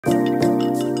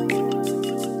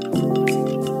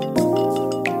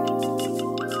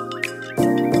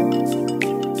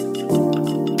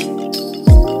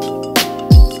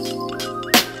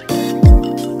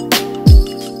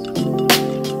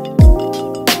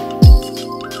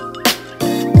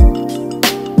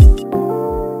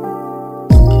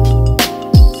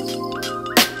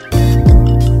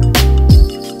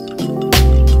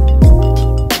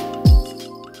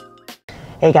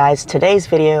Hey guys, today's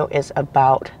video is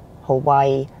about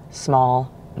Hawaii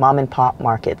small mom and pop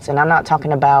markets. And I'm not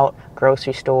talking about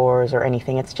grocery stores or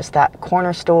anything. It's just that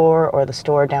corner store or the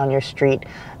store down your street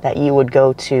that you would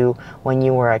go to when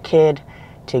you were a kid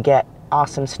to get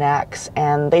awesome snacks.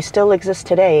 And they still exist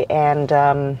today.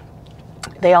 And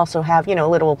they also have, you know,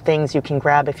 little things you can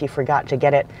grab if you forgot to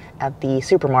get it at the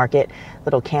supermarket.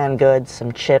 Little canned goods,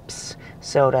 some chips,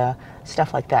 soda,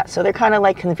 stuff like that. So they're kind of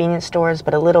like convenience stores,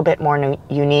 but a little bit more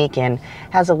unique and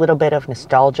has a little bit of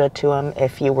nostalgia to them.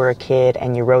 If you were a kid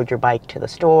and you rode your bike to the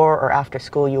store, or after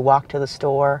school you walked to the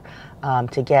store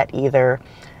to get either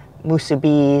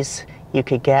musubis, you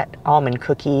could get almond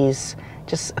cookies,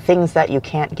 just things that you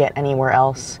can't get anywhere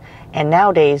else. And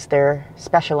nowadays they're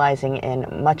specializing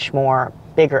in much more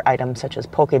bigger items such as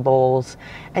poke bowls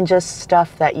and just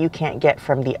stuff that you can't get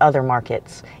from the other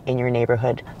markets in your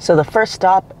neighborhood. So the first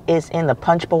stop is in the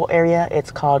Punch Bowl area. It's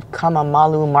called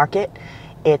Kamamalu Market.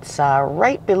 It's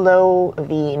right below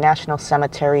the National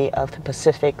Cemetery of the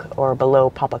Pacific, or below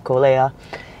Papakolea.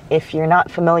 If you're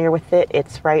not familiar with it,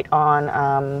 it's right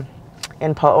on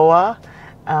in Paoa.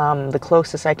 The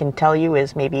closest I can tell you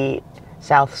is maybe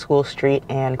South School Street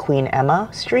and Queen Emma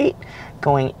Street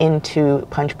going into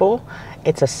Punch Bowl.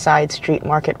 It's a side street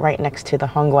market right next to the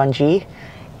Hongwanji,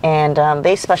 and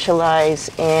they specialize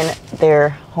in their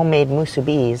homemade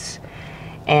musubis.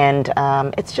 And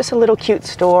it's just a little cute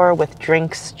store with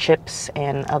drinks, chips,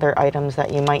 and other items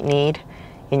that you might need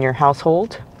in your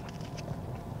household.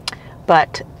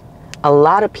 But a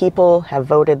lot of people have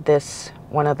voted this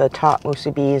one of the top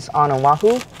musubis on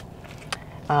Oahu.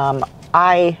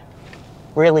 I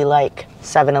really like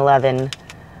 7-Eleven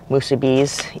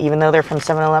musubis. Even though they're from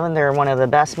 7-Eleven, they're one of the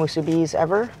best musubis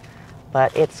ever.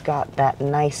 But it's got that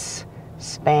nice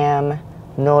spam,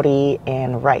 nori,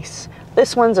 and rice.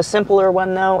 This one's a simpler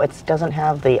one though. It doesn't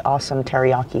have the awesome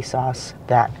teriyaki sauce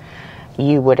that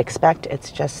you would expect.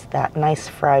 It's just that nice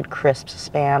fried crisp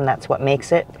spam. That's what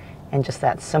makes it. And just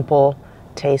that simple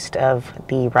taste of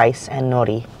the rice and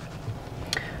nori.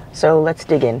 So let's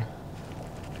dig in.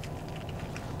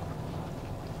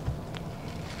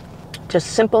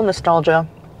 Just simple nostalgia,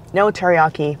 no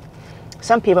teriyaki.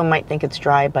 Some people might think it's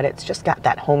dry, but it's just got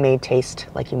that homemade taste,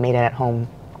 like you made it at home.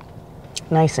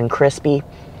 Nice and crispy.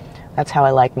 That's how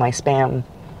I like my spam.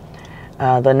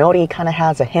 The nori kind of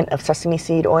has a hint of sesame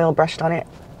seed oil brushed on it.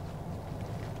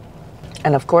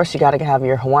 And of course, you got to have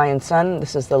your Hawaiian sun.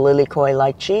 This is the lilikoi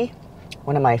lychee,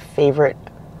 one of my favorite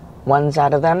ones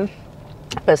out of them.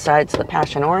 Besides the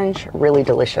passion orange, really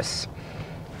delicious.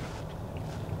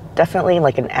 Definitely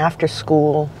like an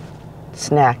after-school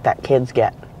snack that kids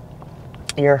get.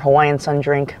 Your Hawaiian sun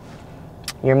drink,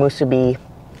 your musubi,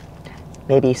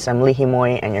 maybe some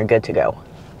lihimoi, and you're good to go.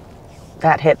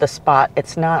 That hit the spot.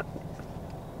 It's not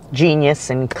genius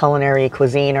in culinary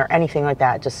cuisine or anything like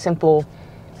that. Just simple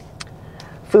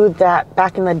food that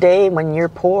back in the day when you're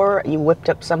poor, you whipped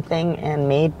up something and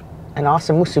made an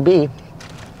awesome musubi.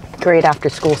 Great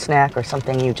after-school snack, or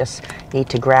something you just need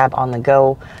to grab on the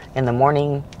go in the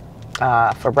morning.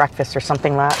 For breakfast or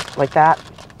something like that.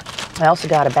 I also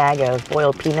got a bag of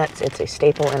boiled peanuts. It's a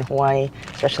staple in Hawaii,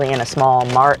 especially in a small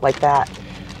mart like that.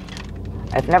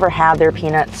 I've never had their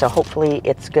peanuts, so hopefully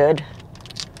it's good.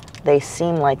 They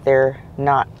seem like they're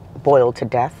not boiled to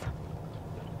death.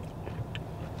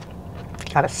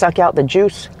 Gotta suck out the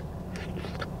juice.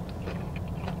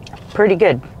 Pretty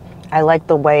good. I like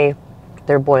the way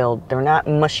they're boiled. They're not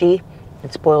mushy.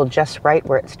 It's boiled just right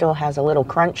where it still has a little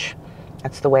crunch.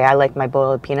 That's the way I like my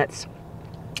boiled peanuts.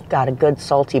 Got a good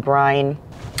salty brine.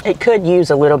 It could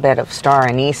use a little bit of star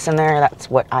anise in there. That's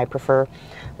what I prefer.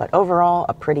 But overall,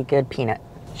 a pretty good peanut.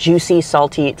 Juicy,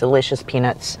 salty, delicious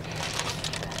peanuts.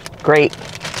 Great,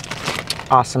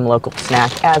 awesome local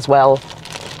snack as well.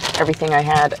 Everything I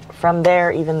had from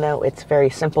there, even though it's very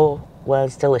simple,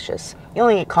 was delicious. The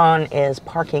only con is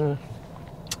parking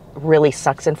really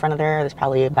sucks in front of there. There's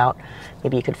probably about,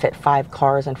 maybe you could fit 5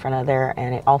 cars in front of there,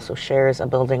 and it also shares a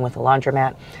building with a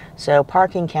laundromat. So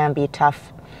parking can be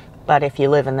tough, but if you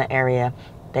live in the area,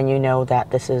 then you know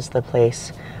that this is the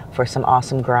place for some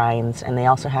awesome grinds. And they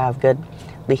also have good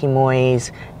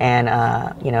lihimois and,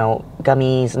 you know,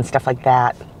 gummies and stuff like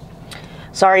that.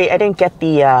 Sorry, I didn't get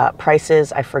the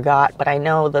prices, I forgot, but I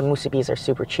know the musubis are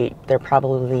super cheap. They're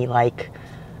probably like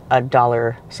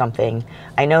 $1 something.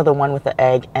 I know the one with the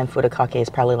egg and furikake is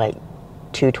probably like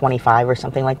 $2.25 or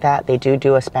something like that. They do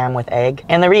a spam with egg.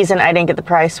 And the reason I didn't get the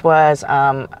price was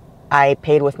I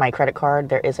paid with my credit card.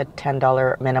 There is a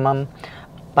 $10 minimum,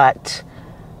 but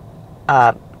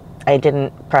I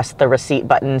didn't press the receipt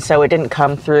button, so it didn't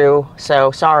come through,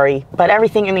 so sorry. But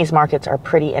everything in these markets are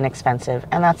pretty inexpensive,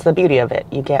 and that's the beauty of it.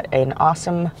 You get an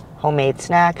awesome homemade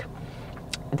snack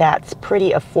that's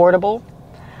pretty affordable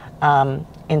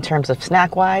in terms of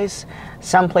snack-wise.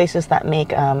 Some places that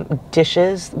make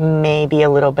dishes may be a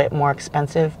little bit more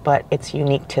expensive, but it's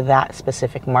unique to that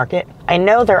specific market. I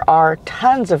know there are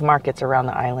tons of markets around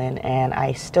the island, and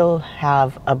I still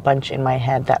have a bunch in my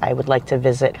head that I would like to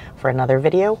visit for another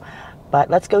video. But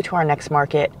let's go to our next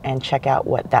market and check out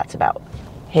what that's about.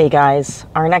 Hey guys,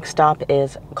 our next stop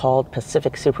is called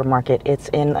Pacific Supermarket. It's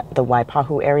in the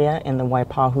Waipahu area, in the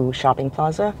Waipahu shopping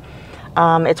plaza.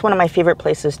 It's one of my favorite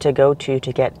places to go to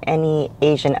get any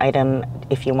Asian item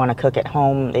if you want to cook at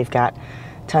home. They've got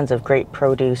tons of great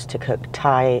produce to cook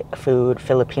Thai food,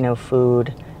 Filipino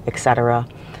food, etc.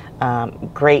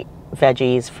 Great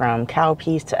veggies from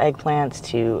cowpeas to eggplants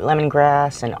to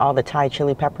lemongrass and all the Thai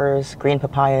chili peppers, green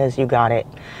papayas, you got it.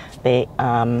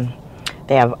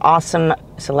 They have awesome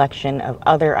selection of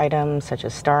other items such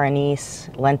as star anise,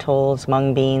 lentils,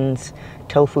 mung beans,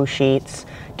 tofu sheets,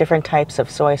 different types of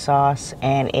soy sauce,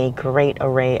 and a great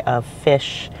array of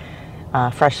fish,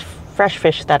 fresh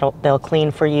fish that they'll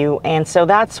clean for you. And so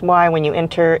that's why when you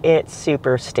enter, it's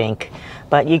super stink,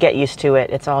 but you get used to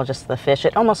it. It's all just the fish.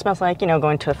 It almost smells like, you know,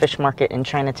 going to a fish market in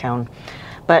Chinatown.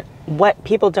 But what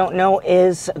people don't know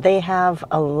is they have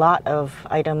a lot of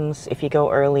items, if you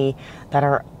go early, that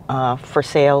are for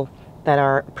sale, that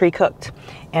are pre-cooked.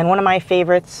 And one of my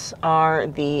favorites are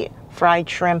the fried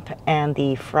shrimp and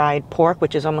the fried pork,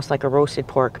 which is almost like a roasted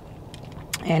pork.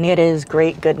 And it is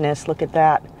great goodness. Look at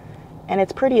that. And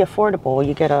it's pretty affordable.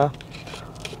 You get a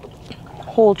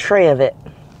whole tray of it.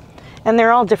 And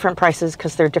they're all different prices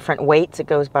because they're different weights. It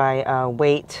goes by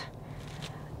weight.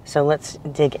 So let's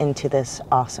dig into this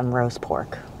awesome roast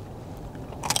pork.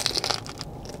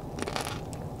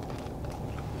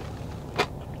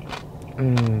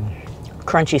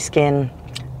 Crunchy skin,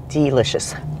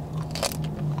 delicious.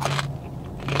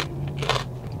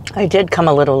 I did come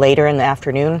a little later in the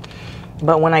afternoon,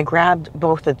 but when I grabbed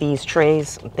both of these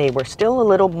trays, they were still a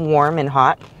little warm and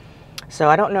hot. So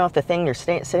I don't know if the thing you're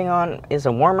sitting on is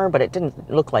a warmer, but it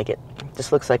didn't look like it. It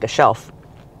just looks like a shelf.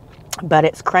 But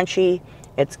it's crunchy,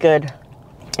 it's good,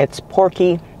 it's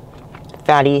porky,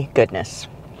 fatty goodness.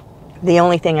 The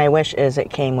only thing I wish is it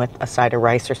came with a side of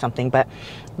rice or something, but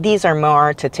these are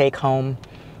more to take home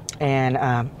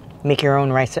and make your own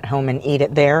rice at home and eat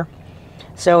it there.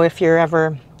 So if you're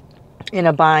ever in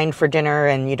a bind for dinner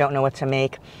and you don't know what to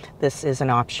make, this is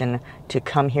an option to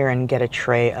come here and get a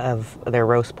tray of their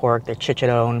roast pork, their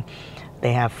chicharron.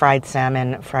 They have fried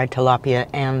salmon, fried tilapia,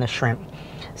 and the shrimp.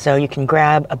 So you can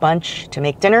grab a bunch to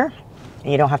make dinner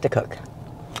and you don't have to cook.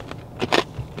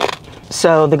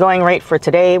 So the going rate for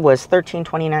today was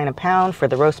 $13.29 a pound for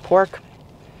the roast pork.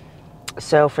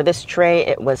 So for this tray,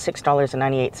 it was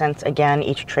 $6.98. Again,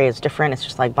 each tray is different. It's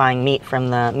just like buying meat from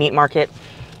the meat market.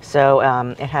 So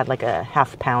it had like a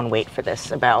half-pound weight for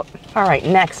this about. All right,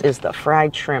 next is the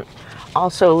fried shrimp.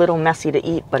 Also a little messy to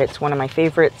eat, but it's one of my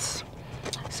favorites.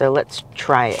 So let's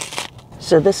try it.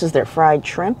 So this is their fried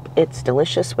shrimp. It's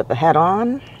delicious with the head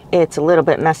on. It's a little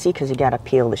bit messy because you got to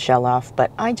peel the shell off, but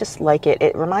I just like it.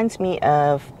 It reminds me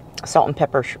of salt and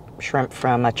pepper shrimp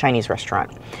from a Chinese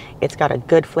restaurant. It's got a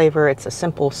good flavor. It's a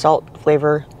simple salt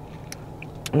flavor.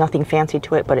 Nothing fancy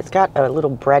to it, but it's got a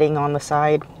little breading on the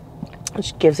side,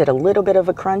 which gives it a little bit of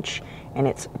a crunch, and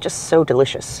it's just so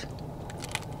delicious.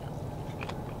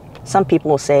 Some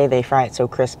people will say they fry it so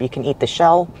crisp you can eat the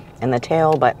shell and the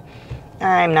tail, but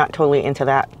I'm not totally into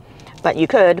that. But you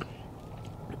could.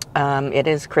 It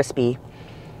is crispy,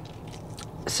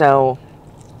 so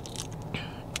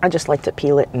I just like to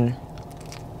peel it,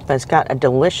 but it's got a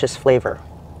delicious flavor.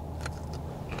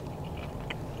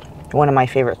 One of my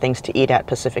favorite things to eat at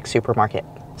Pacific Supermarket.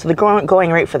 So the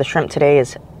going rate for the shrimp today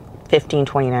is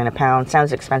 $15.29 a pound.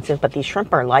 Sounds expensive, but these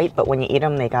shrimp are light, but when you eat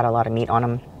them, they got a lot of meat on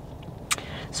them.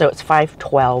 So it's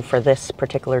 $5.12 for this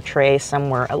particular tray. Some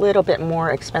were a little bit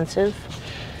more expensive.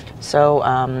 So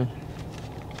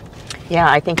yeah,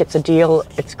 I think it's a deal.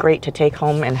 It's great to take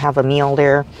home and have a meal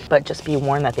there, but just be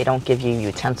warned that they don't give you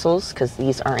utensils because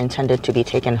these are intended to be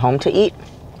taken home to eat.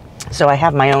 So I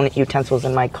have my own utensils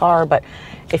in my car, but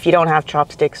if you don't have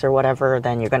chopsticks or whatever,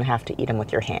 then you're going to have to eat them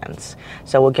with your hands.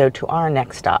 So we'll go to our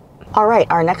next stop. All right,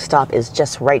 our next stop is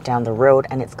just right down the road,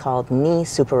 and it's called Nii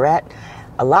Superette.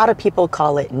 A lot of people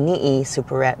call it Nii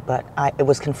Superette, but it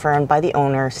was confirmed by the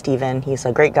owner, Steven. He's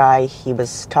a great guy. He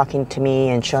was talking to me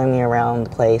and showing me around the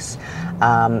place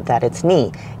that it's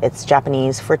Nii. It's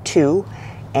Japanese for two,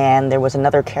 And there was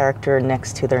another character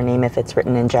next to their name if it's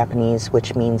written in Japanese,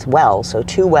 which means well. So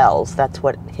 2 wells, that's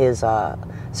what his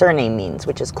surname means,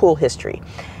 which is cool history.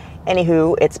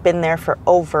 Anywho, it's been there for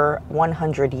over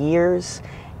 100 years,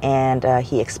 and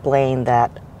he explained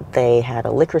that they had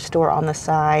a liquor store on the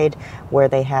side where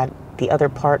they had the other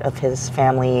part of his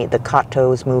family, the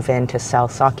Katos, move in to sell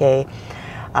sake.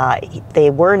 They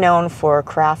were known for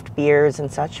craft beers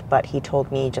and such, but he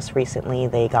told me just recently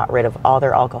they got rid of all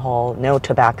their alcohol, no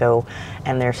tobacco,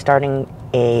 and they're starting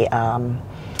a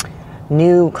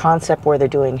new concept where they're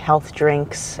doing health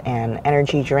drinks and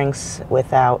energy drinks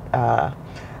without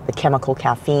the chemical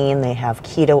caffeine. They have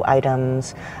keto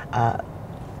items,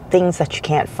 things that you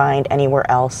can't find anywhere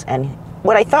else. And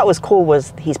what I thought was cool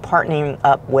was he's partnering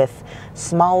up with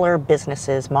smaller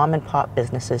businesses, mom and pop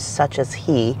businesses such as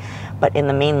he, but in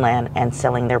the mainland, and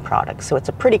selling their products. So it's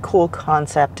a pretty cool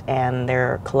concept, and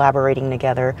they're collaborating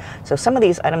together. So some of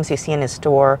these items you see in his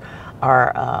store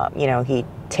are, you know, he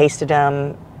tasted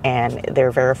them and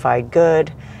they're verified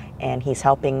good, and he's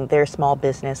helping their small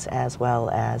business as well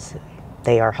as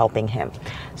they are helping him.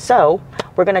 So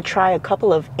we're going to try a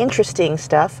couple of interesting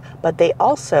stuff, but they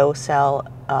also sell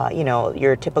you know,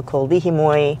 your typical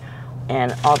lihimoi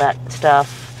and all that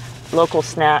stuff, local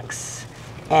snacks,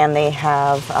 and they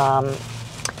have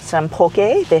some poke.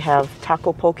 They have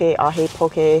taco poke, ahe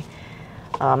poke,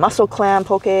 mussel clam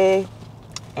poke,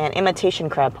 and imitation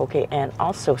crab poke, and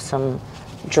also some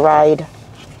dried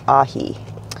ahi.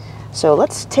 So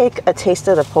let's take a taste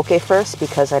of the poke first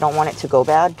because I don't want it to go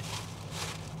bad.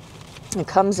 It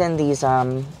comes in these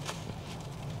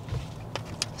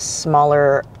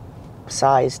smaller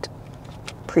sized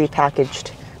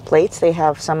pre-packaged plates. They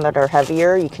have some that are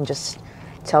heavier. You can just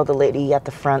tell the lady at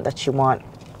the front that you want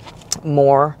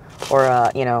more, or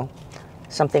you know,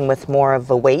 something with more of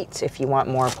a weight if you want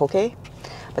more poke.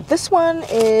 But this one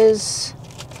is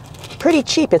pretty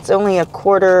cheap. It's only a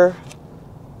quarter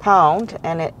pound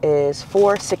and it is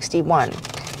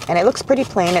 $4.61, and it looks pretty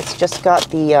plain. It's just got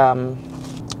the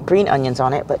green onions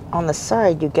on it, but on the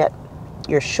side you get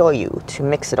your shoyu to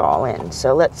mix it all in.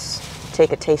 So let's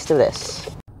take a taste of this.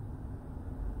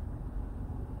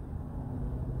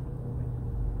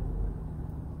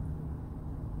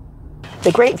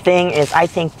 The great thing is I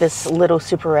think this little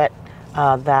superette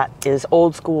that is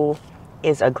old school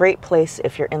is a great place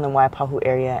if you're in the Waipahu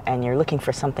area and you're looking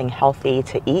for something healthy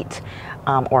to eat,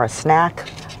 or a snack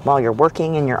while you're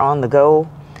working and you're on the go.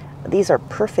 These are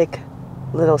perfect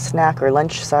little snack or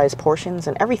lunch size portions,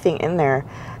 and everything in there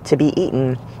to be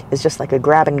eaten is just like a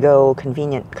grab and go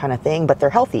convenient kind of thing, but they're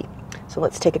healthy. So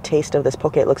let's take a taste of this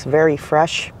poke. It looks very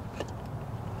fresh.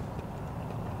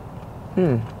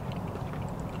 You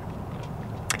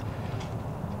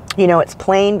know, it's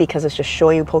plain because it's just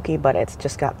shoyu poke, but it's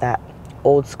just got that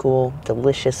old school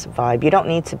delicious vibe. You don't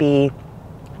need to be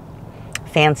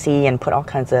fancy and put all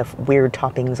kinds of weird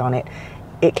toppings on it.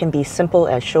 It can be simple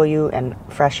as shoyu and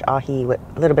fresh ahi with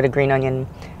a little bit of green onion,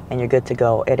 and you're good to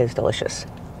go. It is delicious.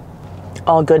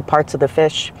 All good parts of the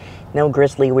fish, no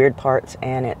grisly weird parts,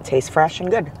 and it tastes fresh and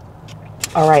good.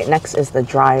 All right, next is the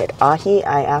dried ahi.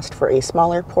 I asked for a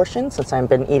smaller portion since I've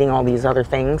been eating all these other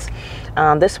things.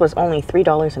 This was only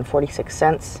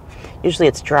 $3.46. Usually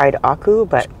it's dried aku,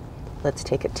 but let's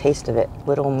take a taste of it.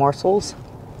 Little morsels.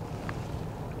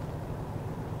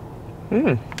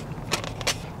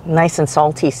 Nice and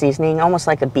salty seasoning, almost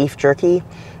like a beef jerky.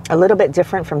 A little bit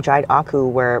different from dried aku,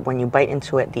 where when you bite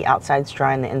into it, the outside's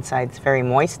dry and the inside's very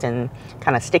moist and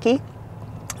kind of sticky.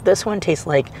 This one tastes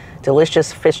like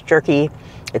delicious fish jerky.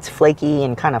 It's flaky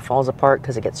and kind of falls apart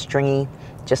because it gets stringy,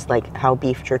 just like how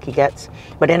beef jerky gets,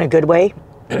 but in a good way.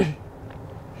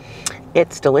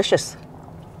 It's delicious.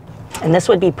 And this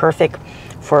would be perfect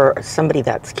for somebody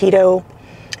that's keto,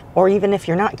 or even if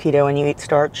you're not keto and you eat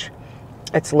starch.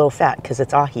 It's low fat because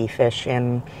it's ahi fish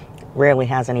and rarely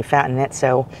has any fat in it.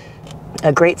 So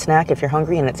a great snack if you're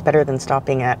hungry, and it's better than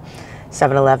stopping at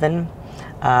 7-Eleven.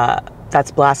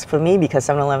 That's blasphemy because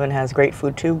 7-Eleven has great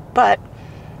food too, but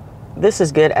this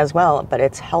is good as well. But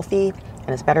it's healthy and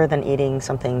it's better than eating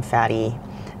something fatty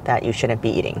that you shouldn't be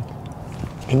eating.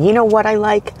 And you know what I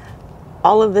like?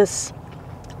 All of this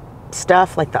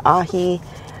stuff like the ahi,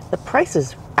 the price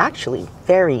is actually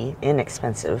very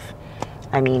inexpensive.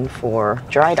 I mean, for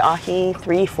dried ahi,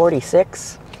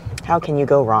 $3.46. How can you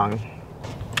go wrong?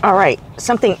 All right,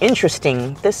 something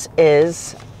interesting. This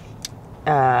is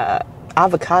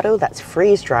avocado that's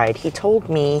freeze dried. He told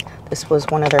me this was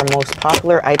one of their most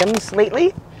popular items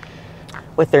lately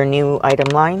with their new item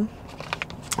line.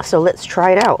 So let's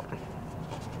try it out.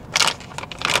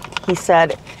 He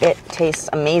said it tastes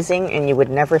amazing and you would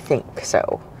never think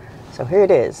so. So here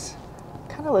it is.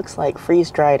 Kind of looks like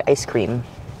freeze-dried ice cream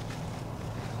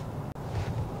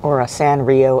or a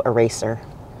Sanrio eraser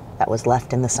that was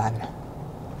left in the sun.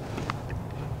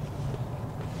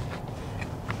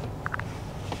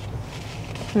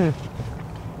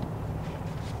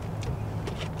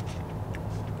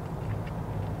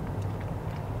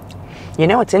 You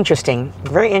know, it's interesting.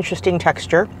 Very interesting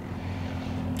texture.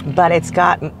 But it's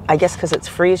got, I guess because it's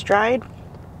freeze-dried,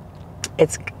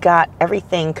 it's got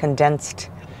everything condensed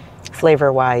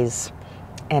flavor-wise.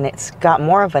 And it's got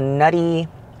more of a nutty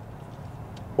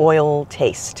oil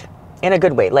taste. In a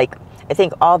good way. Like, I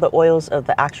think all the oils of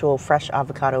the actual fresh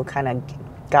avocado kind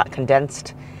of got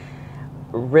condensed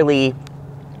really,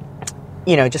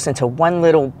 you know, just into one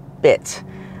little bit.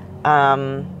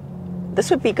 This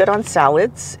would be good on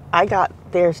salads.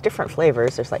 There's different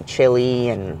flavors. There's like chili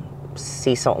and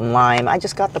sea salt and lime. I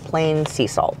just got the plain sea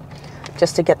salt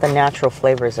just to get the natural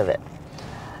flavors of it.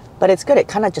 But it's good. It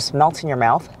kind of just melts in your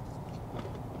mouth.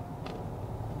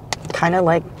 Kind of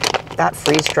like that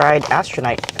freeze-dried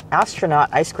astronaut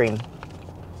ice cream.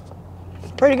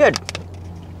 Pretty good.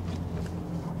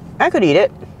 I could eat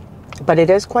it, but it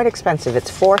is quite expensive. It's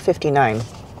 $4.59.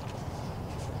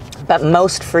 But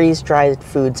most freeze-dried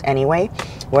foods anyway,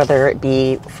 whether it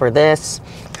be for this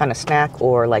kind of snack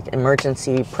or like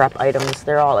emergency prep items,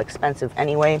 they're all expensive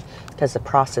anyway because the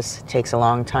process takes a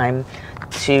long time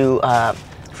to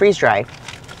freeze-dry.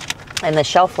 And the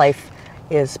shelf life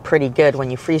is pretty good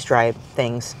when you freeze-dry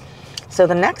things. So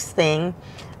the next thing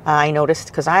I noticed,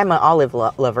 because I'm an olive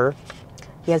lover,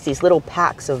 he has these little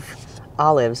packs of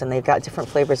olives and they've got different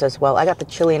flavors as well. I got the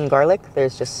chili and garlic.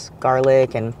 There's just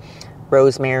garlic and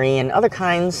rosemary and other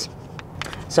kinds.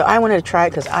 So I wanted to try it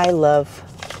because I love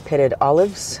pitted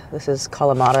olives. This is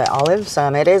Kalamata olives.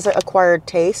 It is an acquired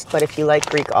taste, but if you like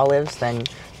Greek olives, then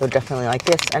you'll definitely like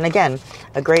this. And again,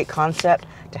 a great concept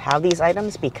to have these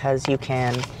items because you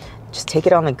can just take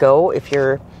it on the go if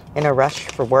you're in a rush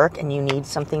for work and you need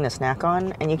something to snack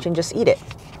on, and you can just eat it.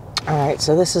 All right,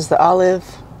 so this is the olive.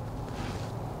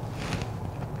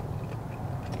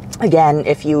 Again,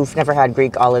 if you've never had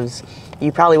Greek olives,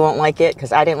 you probably won't like it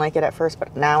because I didn't like it at first,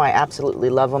 but now I absolutely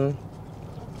love them.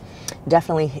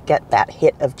 Definitely get that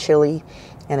hit of chili,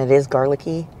 and it is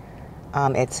garlicky.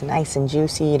 It's nice and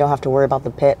juicy. You don't have to worry about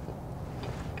the pit.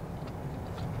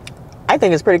 I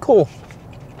think it's pretty cool.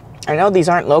 I know these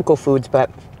aren't local foods,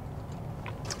 but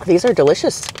these are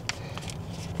delicious.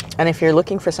 And if you're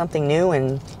looking for something new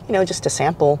and, you know, just to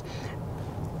sample,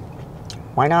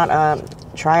 why not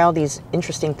try all these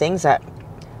interesting things that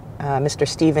Mr.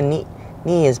 Stephen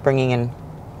Nii is bringing in.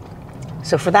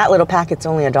 So for that little pack, it's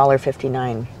only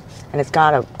 $1.59, and it's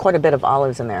got quite a bit of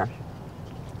olives in there.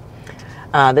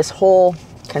 This whole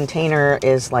container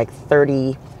is like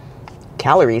 30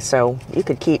 calories, so you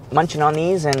could keep munching on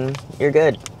these and you're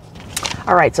good.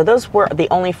 All right, so those were the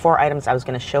only 4 items I was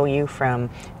going to show you from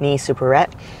Nii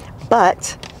Superette,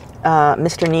 but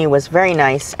Mr. Nii was very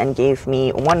nice and gave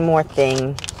me one more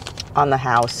thing on the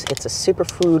house. It's a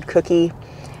superfood cookie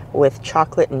with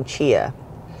chocolate and chia.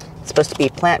 It's supposed to be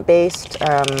plant-based.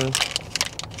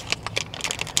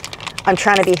 I'm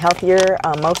trying to be healthier.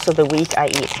 Most of the week I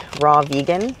eat raw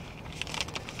vegan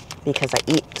because I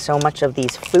eat so much of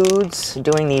these foods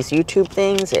doing these YouTube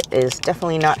things. It is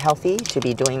definitely not healthy to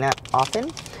be doing that often.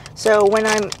 So when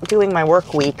I'm doing my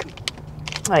work week,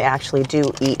 I actually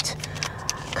do eat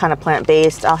kind of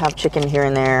plant-based. I'll have chicken here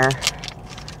and there,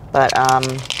 but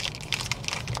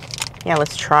yeah,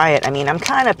 let's try it. I mean, I'm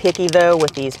kind of picky though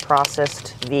with these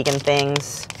processed vegan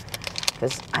things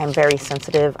because I'm very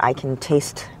sensitive. I can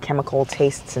taste chemical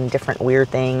tastes and different weird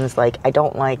things. Like, I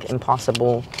don't like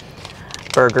Impossible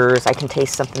burgers. I can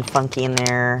taste something funky in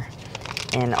there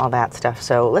and all that stuff.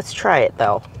 So let's try it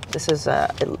though. This is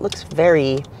it looks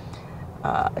very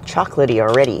chocolatey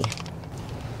already.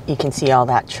 You can see all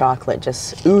that chocolate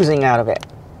just oozing out of it.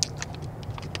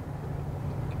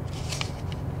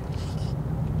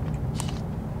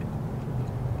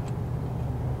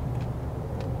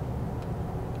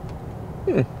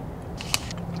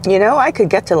 You know, I could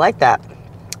get to like that.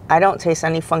 I don't taste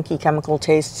any funky chemical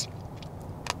tastes.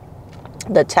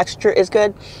 The texture is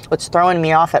good. What's throwing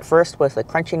me off at first was the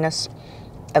crunchiness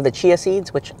of the chia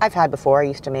seeds, which I've had before. I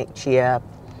used to make chia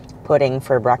pudding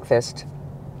for breakfast.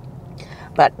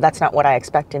 But that's not what I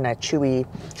expect in a chewy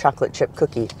chocolate chip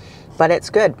cookie. But it's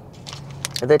good.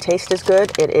 The taste is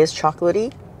good. It is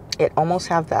chocolatey. It almost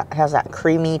has that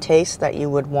creamy taste that you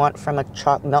would want from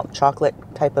a milk chocolate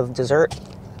type of dessert.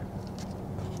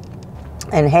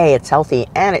 And hey, it's healthy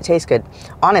and it tastes good.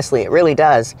 Honestly, it really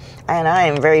does. And I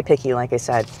am very picky, like I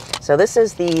said. So this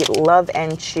is the Love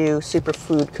and Chew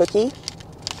Superfood Cookie.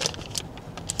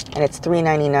 And it's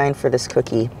 $3.99 for this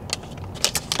cookie.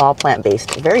 All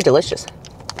plant-based. Very delicious.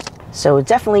 So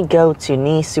definitely go to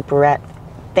Nii Superette.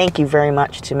 Thank you very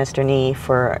much to Mr. Nii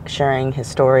for sharing his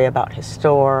story about his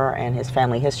store and his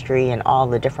family history and all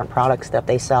the different products that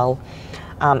they sell.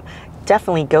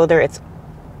 Definitely go there. It's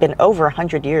been over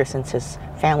 100 years since his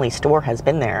family store has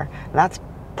been there. And that's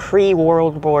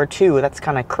pre-World War II. That's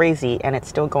kind of crazy, and it's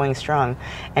still going strong.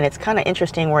 And it's kind of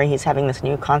interesting where he's having this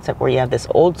new concept where you have this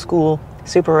old school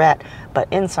Superette, but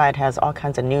inside has all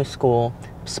kinds of new school,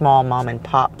 small mom and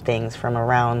pop things from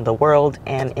around the world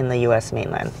and in the US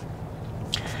mainland.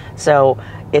 So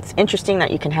it's interesting that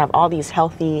you can have all these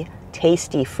healthy,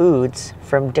 tasty foods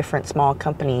from different small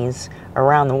companies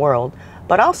around the world,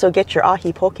 but also get your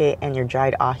ahi poke and your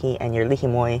dried ahi and your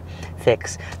lihimoi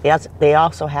fix. They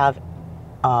also have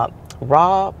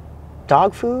raw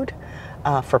dog food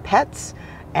for pets,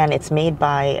 and it's made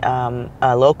by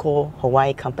a local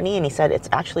Hawaii company, and he said it's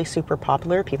actually super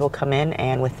popular. People come in,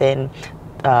 and within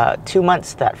 2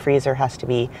 months that freezer has to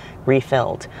be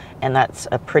refilled, and that's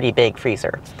a pretty big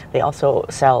freezer. They also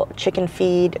sell chicken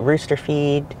feed, rooster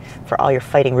feed for all your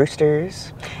fighting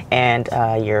roosters, and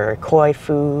your koi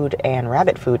food and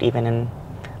rabbit food, even, and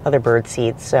other bird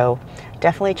seeds. So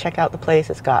definitely check out the place.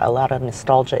 It's got a lot of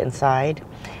nostalgia inside.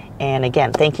 And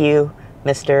again, thank you,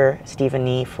 Mr. Stephen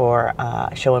Nii, for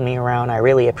showing me around. I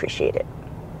really appreciate it.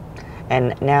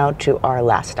 And now to our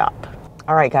last stop.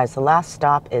 All right, guys, the last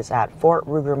stop is at Fort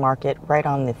Ruger Market, right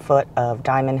on the foot of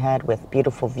Diamond Head, with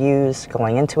beautiful views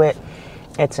going into it.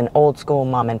 It's an old school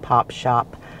mom and pop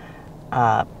shop.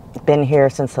 Been here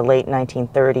since the late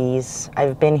 1930s.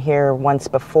 I've been here once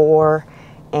before,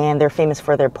 and they're famous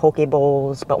for their poke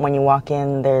bowls, but when you walk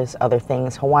in, there's other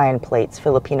things: Hawaiian plates,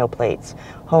 Filipino plates,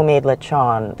 homemade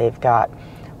lechon. They've got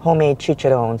homemade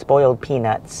chicharrones, boiled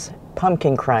peanuts,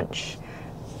 pumpkin crunch,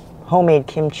 homemade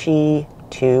kimchi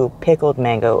to pickled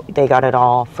mango. They got it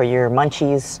all for your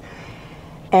munchies.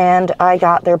 And I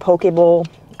got their poke bowl.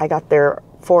 I got their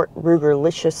Fort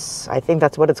Rugerlicious, I think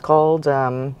that's what it's called,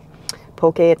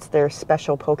 poke. It's their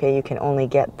special poke you can only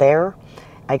get there.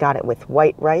 I got it with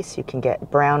white rice. You can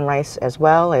get brown rice as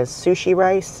well as sushi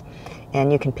rice,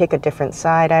 and you can pick a different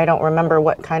side. I don't remember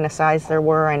what kind of sides there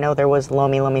were. I know there was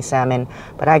lomi salmon,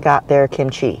 but I got their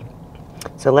kimchi.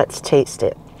 So let's taste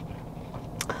it.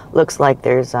 Looks like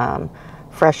there's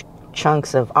fresh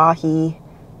chunks of ahi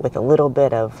with a little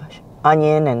bit of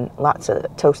onion and lots of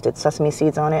toasted sesame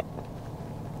seeds on it.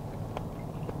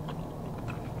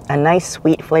 A nice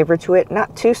sweet flavor to it.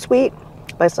 Not too sweet,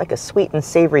 but it's like a sweet and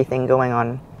savory thing going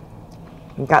on.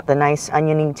 You've got the nice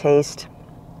oniony taste,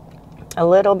 a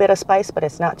little bit of spice, but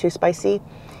it's not too spicy,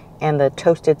 and the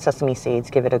toasted sesame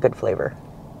seeds give it a good flavor.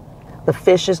 The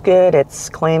fish is good. It's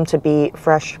claimed to be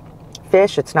fresh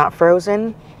fish. It's not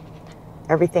frozen.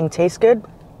 Everything tastes good.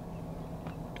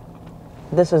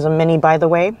 This is a mini, by the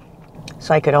way,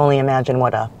 so I could only imagine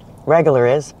what a regular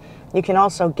is. You can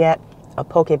also get a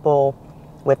poke bowl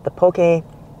with the poke,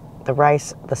 the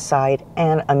rice, the side,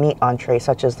 and a meat entree,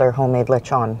 such as their homemade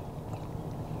lechon.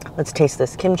 Let's taste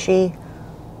this kimchi.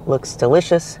 Looks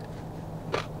delicious.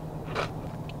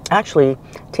 Actually,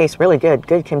 tastes really good.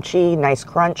 Good kimchi, nice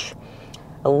crunch.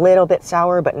 A little bit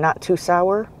sour, but not too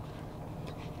sour.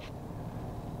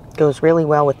 Goes really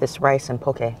well with this rice and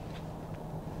poke.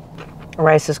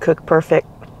 Rice is cooked perfect.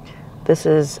 This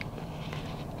is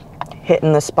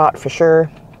hitting the spot for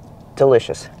sure.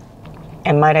 Delicious.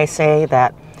 And might I say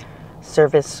that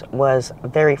service was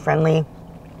very friendly.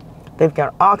 They've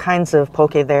got all kinds of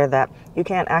poke there that you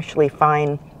can't actually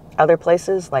find other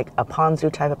places, like a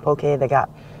ponzu type of poke. They got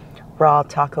raw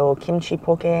taco kimchi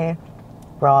poke,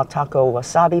 raw taco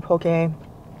wasabi poke,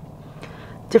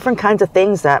 different kinds of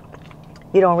things that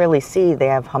you don't really see. They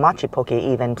have hamachi poke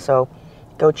even, so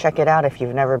go check it out if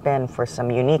you've never been for some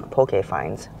unique poke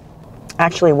finds.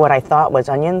 Actually, what I thought was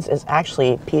onions is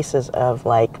actually pieces of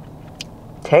like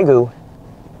tegu,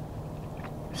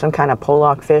 some kind of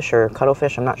pollock fish or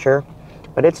cuttlefish, I'm not sure,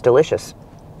 but it's delicious.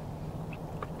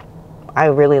 I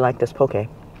really like this poke.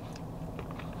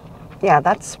 Yeah,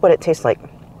 that's what it tastes like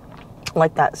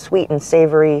that sweet and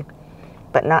savory,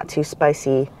 but not too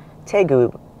spicy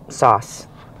tegu sauce.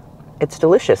 It's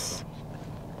delicious.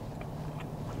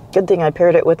 Good thing I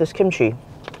paired it with this kimchi.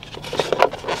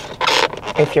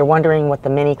 If you're wondering what the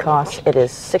mini costs, it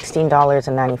is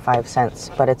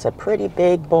 $16.95, but it's a pretty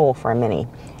big bowl for a mini.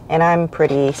 And I'm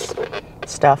pretty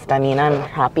stuffed. I mean, I'm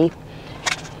happy.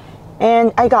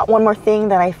 And I got one more thing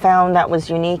that I found that was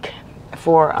unique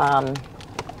for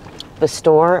the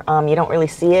store. You don't really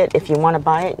see it. If you want to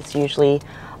buy it, it's usually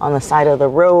on the side of the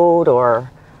road, or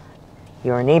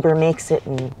your neighbor makes it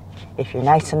and if you're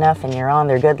nice enough and you're on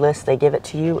their good list, they give it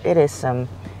to you. It is some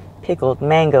pickled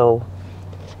mango.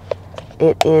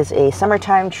 It is a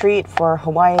summertime treat for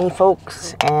Hawaii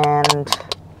folks and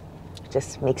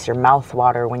just makes your mouth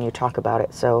water when you talk about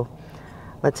it. So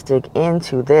let's dig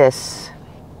into this.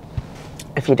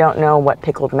 If you don't know what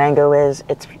pickled mango is,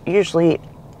 it's usually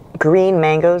green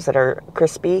mangoes that are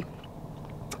crispy.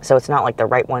 So it's not like the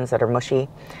ripe ones that are mushy.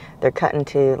 They're cut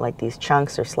into like these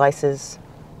chunks or slices,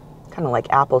 kind of like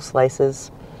apple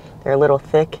slices. They're a little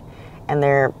thick and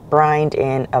they're brined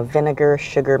in a vinegar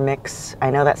sugar mix. I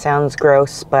know that sounds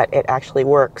gross, but it actually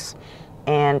works.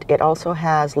 And it also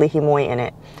has lihimoi in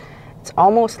it. It's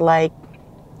almost like,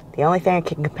 the only thing I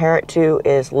can compare it to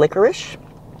is licorice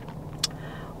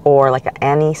or like an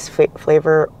anise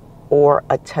flavor, or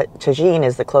a tagine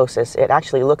is the closest. It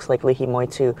actually looks like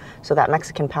lihimoi too. So that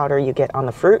Mexican powder you get on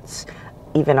the fruits,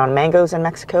 even on mangoes in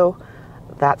Mexico,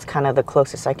 that's kind of the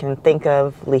closest I can think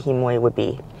of lihimoi would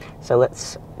be. So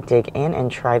let's dig in and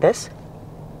try this.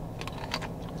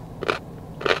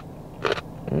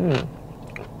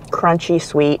 Crunchy,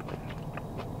 sweet.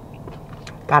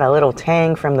 Got a little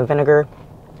tang from the vinegar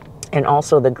and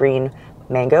also the green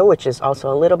mango, which is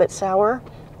also a little bit sour.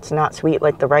 It's not sweet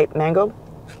like the ripe mango.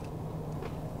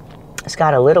 It's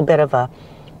got a little bit of a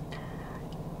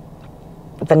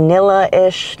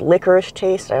vanilla-ish licorice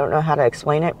taste. I don't know how to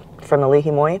explain it, from the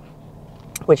lihimoi,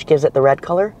 which gives it the red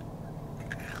color.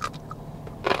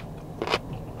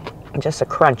 Just a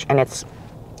crunch, and it's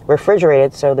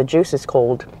refrigerated, so the juice is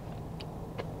cold.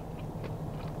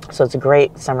 So it's a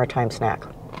great summertime snack.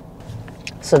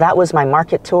 So that was my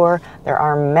market tour. There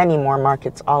are many more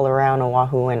markets all around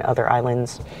Oahu and other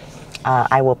islands.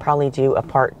 I will probably do a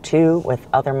part 2 with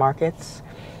other markets,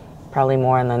 probably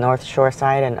more on the North Shore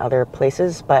side and other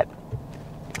places. But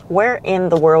where in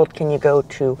the world can you go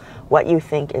to what you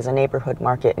think is a neighborhood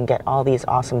market and get all these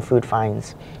awesome food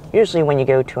finds? Usually when you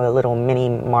go to a little mini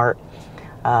mart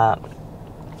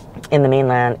in the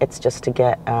mainland, it's just to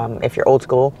get, if you're old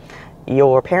school,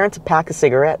 your parents a pack of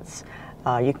cigarettes.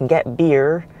 You can get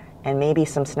beer and maybe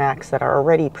some snacks that are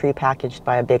already pre-packaged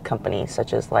by a big company,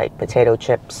 such as like potato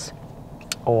chips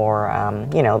or,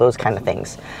 you know, those kind of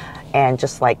things. And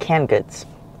just like canned goods.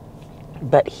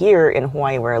 But here in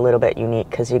Hawaii, we're a little bit unique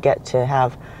because you get to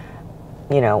have,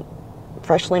 you know,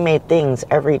 freshly made things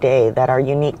every day that are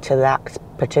unique to that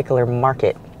particular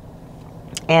market.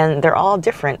 And they're all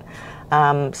different.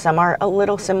 Some are a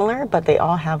little similar, but they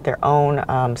all have their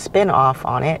own spin-off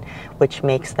on it, which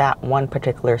makes that one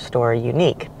particular store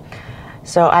unique.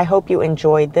 So I hope you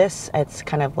enjoyed this. It's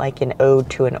kind of like an ode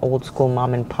to an old school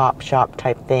mom and pop shop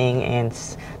type thing and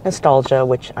nostalgia,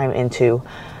 which I'm into.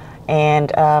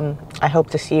 And I hope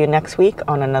to see you next week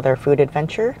on another food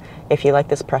adventure. If you like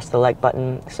this, press the like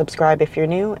button, subscribe if you're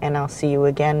new, and I'll see you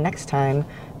again next time.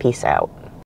 Peace out.